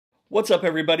What's up,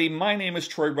 everybody? My name is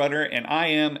Troy Rudder, and I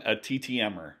am a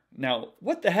TTMer. Now,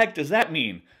 what the heck does that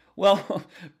mean? Well,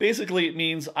 basically it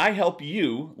means I help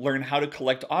you learn how to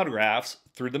collect autographs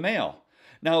through the mail.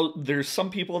 Now, there's some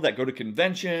people that go to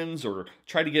conventions or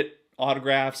try to get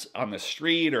autographs on the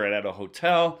street or at a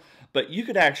hotel, but you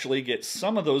could actually get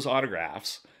some of those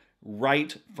autographs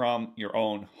right from your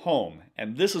own home.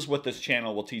 And this is what this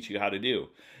channel will teach you how to do.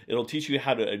 It'll teach you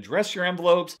how to address your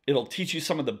envelopes. It'll teach you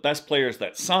some of the best players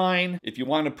that sign. If you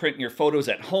want to print your photos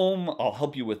at home, I'll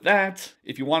help you with that.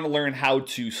 If you want to learn how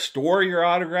to store your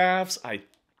autographs, I'm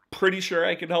pretty sure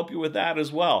I can help you with that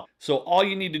as well. So all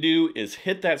you need to do is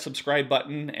hit that subscribe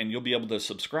button and you'll be able to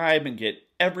subscribe and get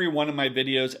every one of my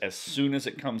videos as soon as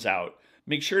it comes out.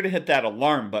 Make sure to hit that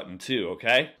alarm button too,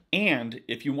 okay? And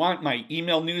if you want my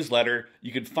email newsletter,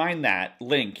 you can find that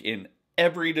link in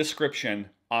every description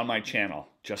on my channel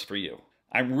just for you.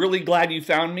 I'm really glad you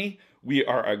found me. We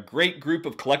are a great group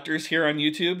of collectors here on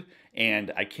YouTube,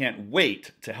 and I can't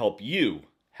wait to help you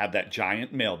have that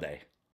giant mail day.